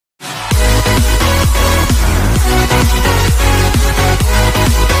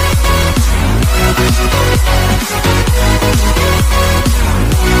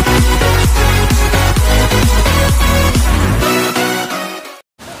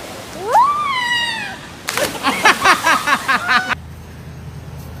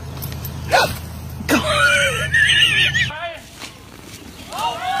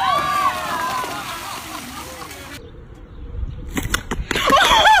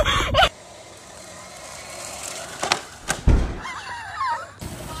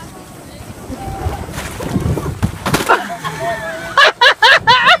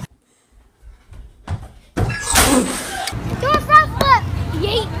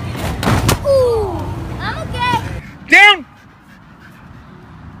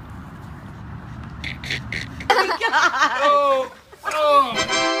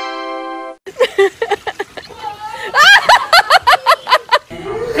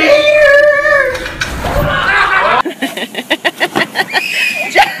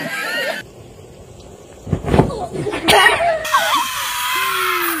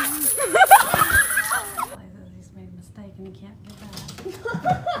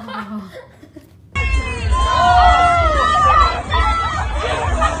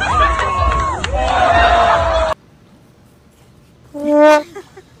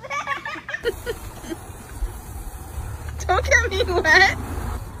Don't get me wet.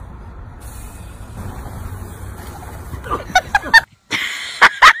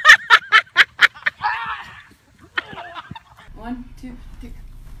 One, two, three.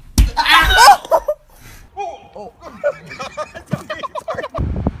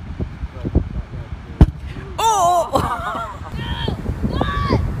 Oh.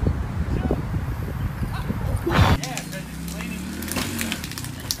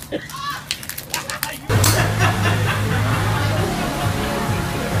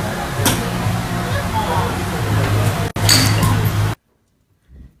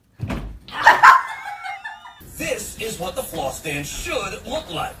 This is what the floss dance should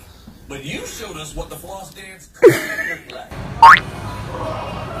look like. But you showed us what the floss dance could look like.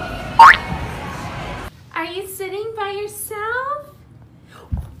 Are you sitting by yourself?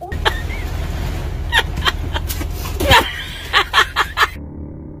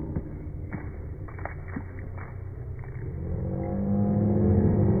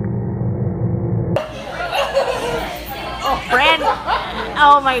 Oh, Brand.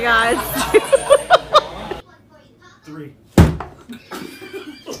 Oh my gosh. 3.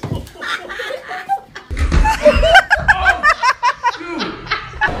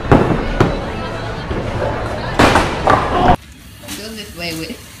 Go this way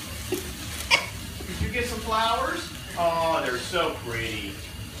with. Did you get some flowers? Oh, they're so pretty.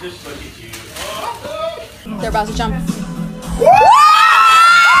 Just look at you. Oh. They're about to jump.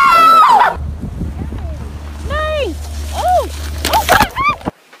 Nice! Oh!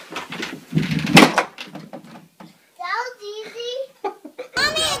 That was easy.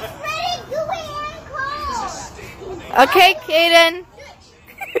 Mommy, it's ready. Do it and call. Okay, Kaden.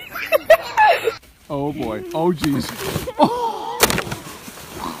 Oh boy. Oh jeez. Oh.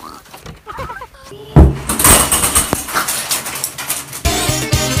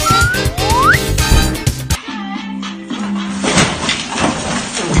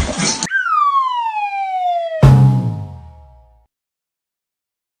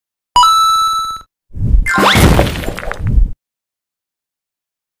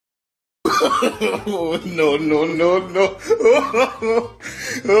 Oh, no, no, no, no.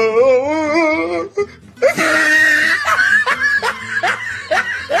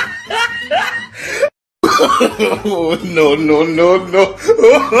 Oh, no, no, no, no.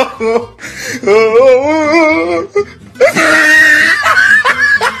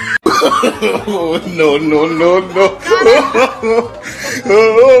 Oh, no, no, no, no.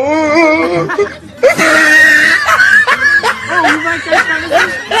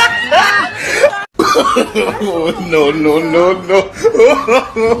 Oh, no, no, no, no.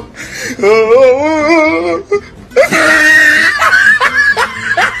 Oh,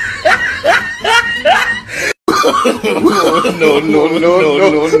 no, no, no, no,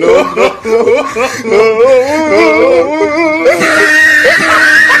 no, no.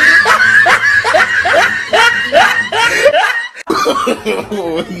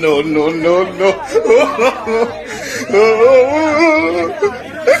 Oh, no, no, no, no.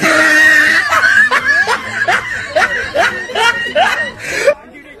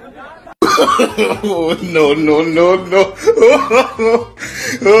 Oh, no, no, no, no.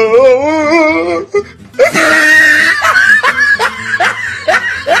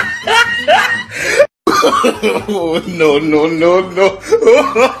 Oh, no, no, no, no.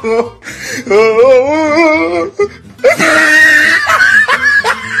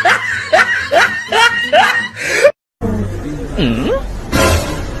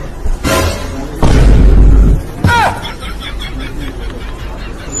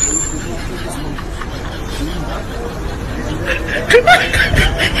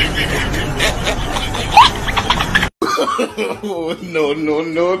 Oh, no, no,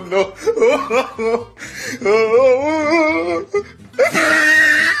 no, no.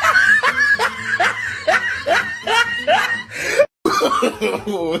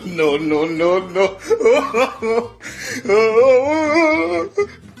 Oh, no, no, no, no.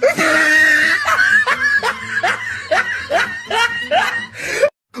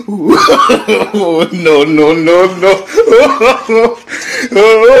 Oh, no, no, no, no.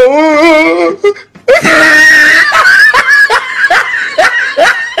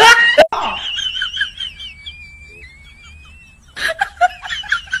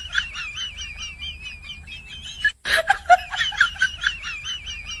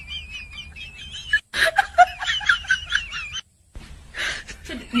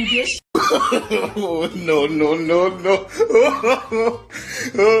 Oh, no, no, no, no.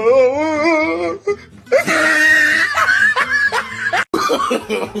 Oh,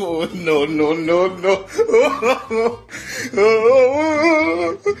 no, no, no, no.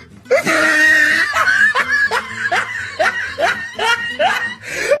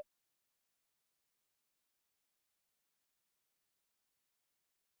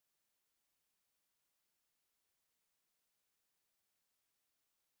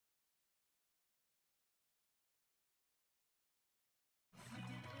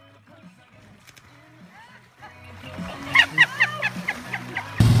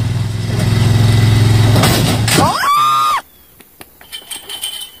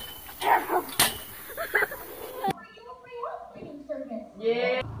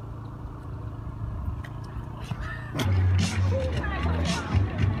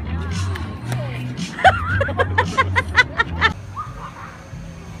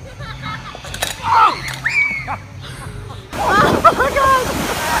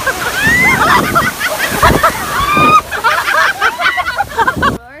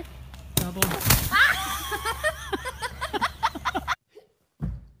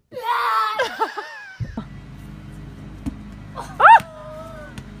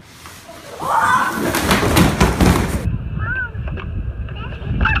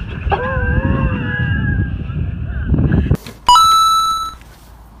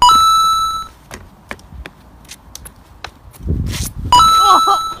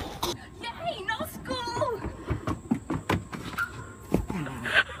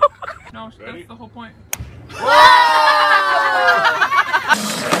 No, that's the whole point.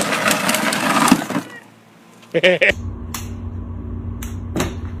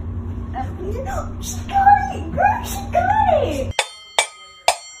 She got it! Girl, she got it!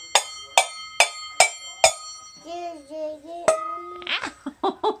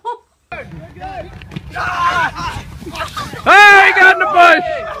 Hey, got in the bush!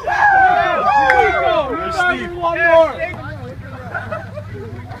 There's Steve. One more.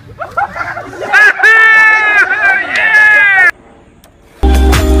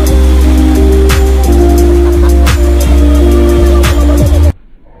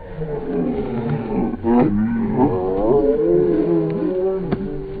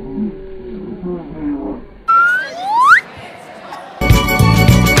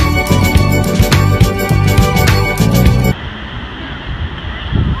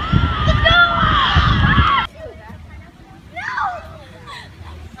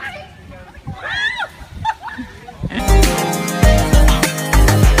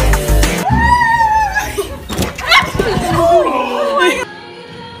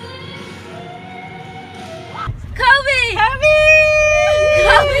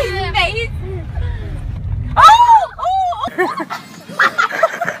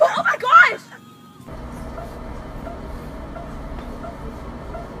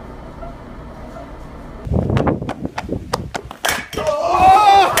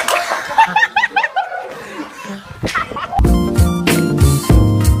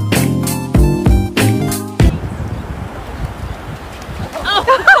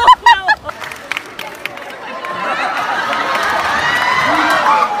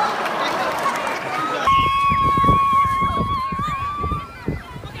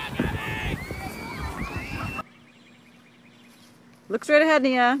 Look straight ahead,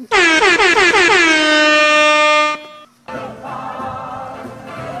 Nia.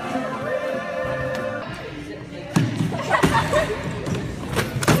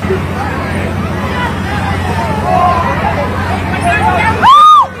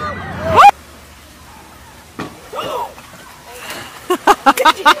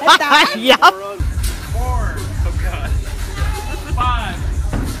 Yup. 4. Oh God. 5.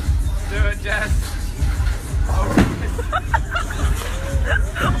 Do it, Jess.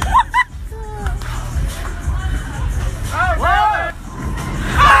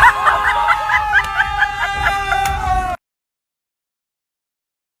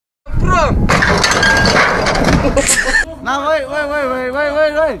 Now wait.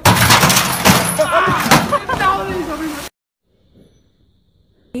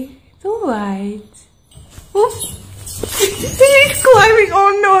 It's alright. He's climbing.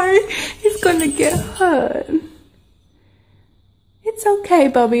 Oh no, he's gonna get hurt. It's okay,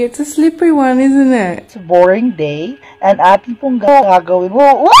 Bobby. It's a slippery one, isn't it? It's a boring day and ating pong gagawin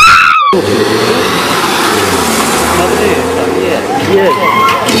mo.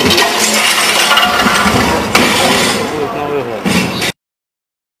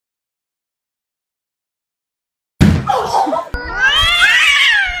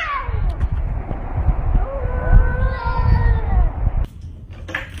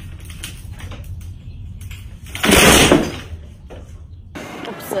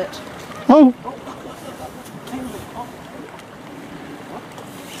 it. Oh.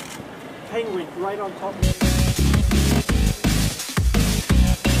 Penguin right on top.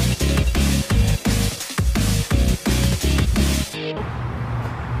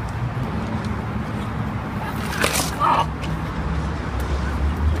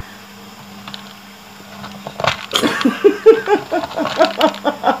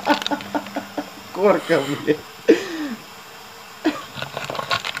 Corcami.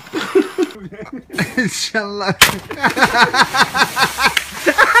 Inshallah.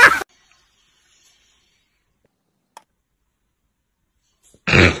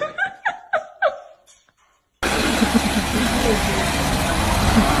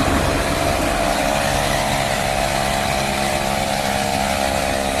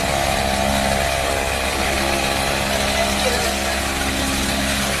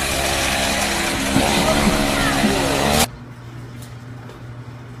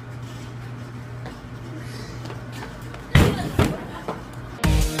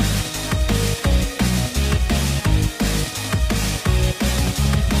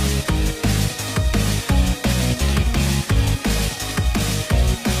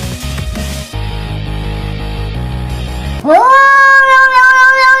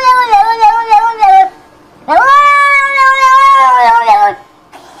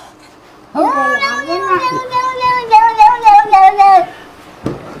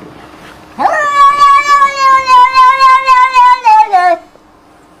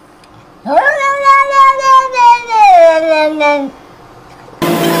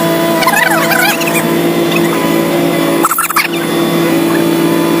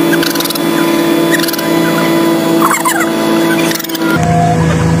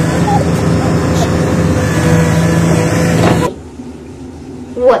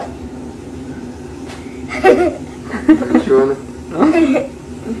 What? Чего?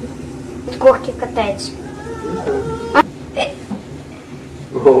 В горке катается.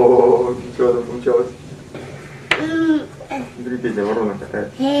 О, что там получалось? Смотри, песня ворона такая.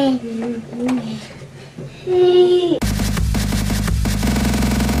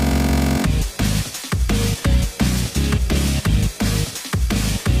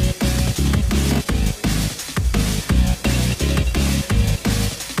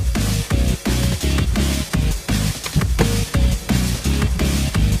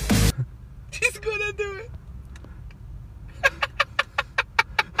 He's gonna do it.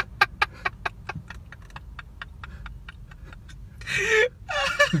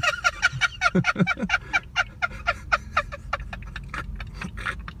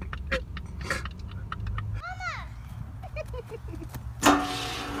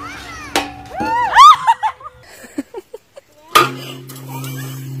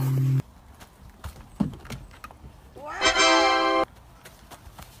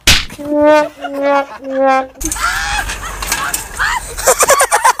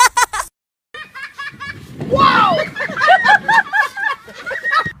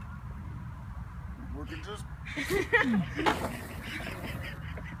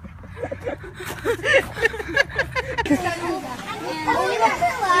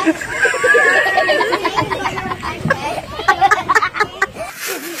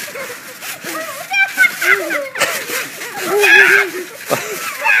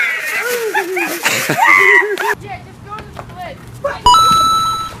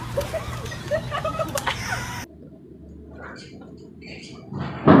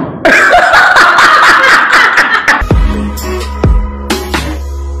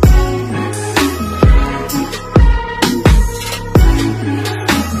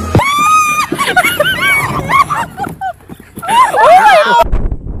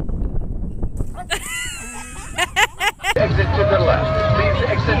 Exit to the left. Please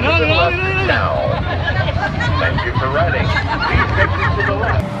exit to the left now. Thank you for riding. Please exit to the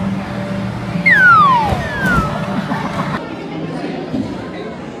left.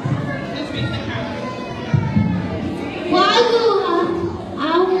 Why do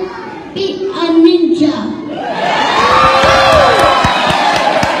I'll be a ninja?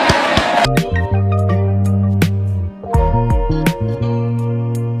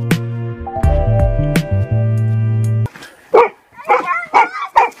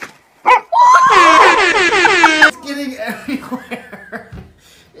 Everywhere.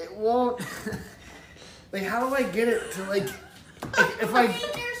 It won't. Like, how do I get it to, like, if I,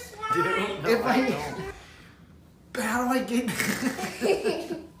 how do I get,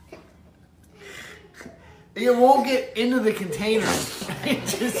 it won't get into the container. It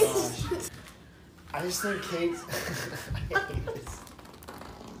just, I just think Kate's, I hate this.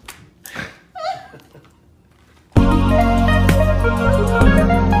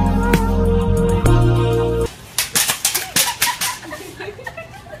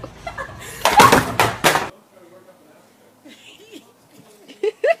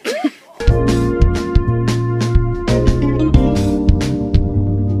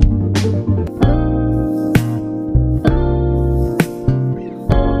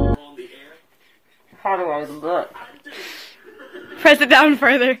 by the book. Press it down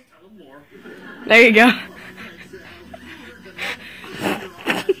further. There you go.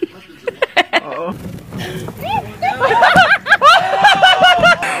 Uh-oh.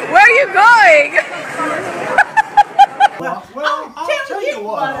 Where are you going? Well, I'll tell you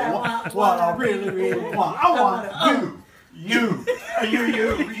what I want. What I really, really want. I want you.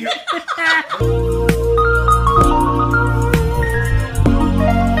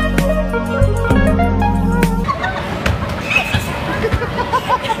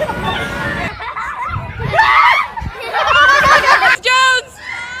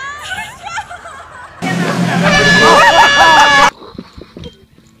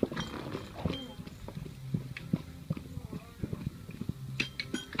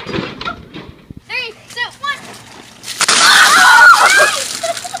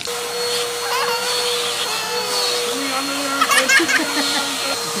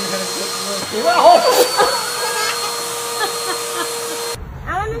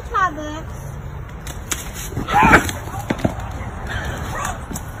 I want a Starbucks.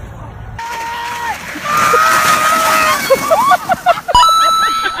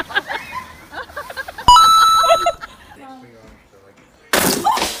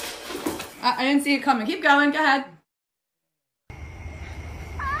 I didn't see it coming. Keep going. Go ahead.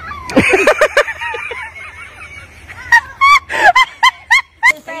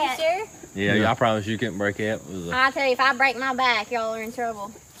 Are you sure? Yeah, I promise you couldn't break it. I'll tell you, if I break my back, y'all are in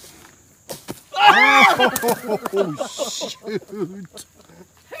trouble. Oh, shoot.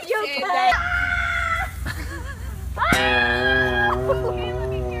 You okay?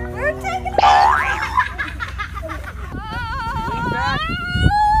 We're taking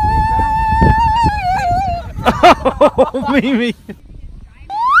Oh, Mimi.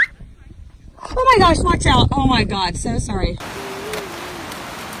 Oh my gosh, watch out. Oh my god, so sorry.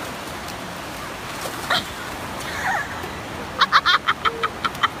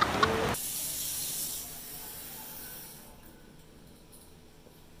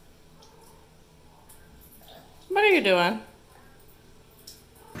 What are you doing?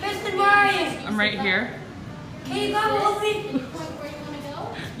 Kristen, where are you? I'm right here. Can you go with me?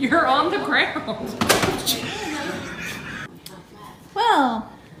 You're on the ground. Well,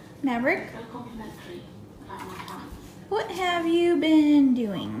 Maverick, what have you been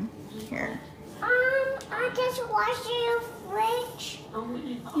doing here? I just washing your fridge.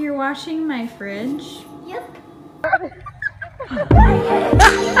 You're washing my fridge? Yep.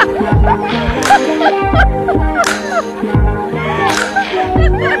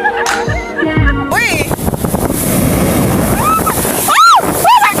 Wait!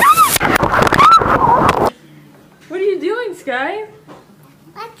 What are you doing, Sky?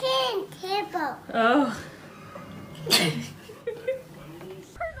 I can't table. Oh.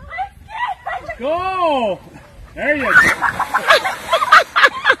 Go! There you go.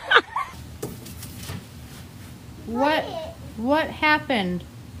 What happened?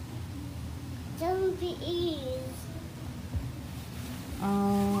 Don't be easy.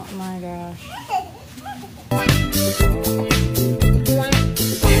 Oh my gosh.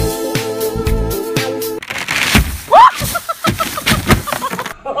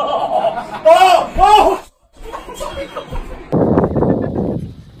 Oh!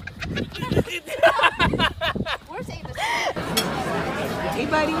 Hey,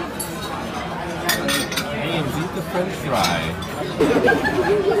 buddy. James, eat the French fry.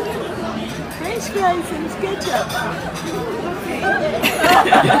 French fries and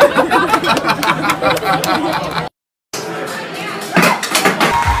ketchup.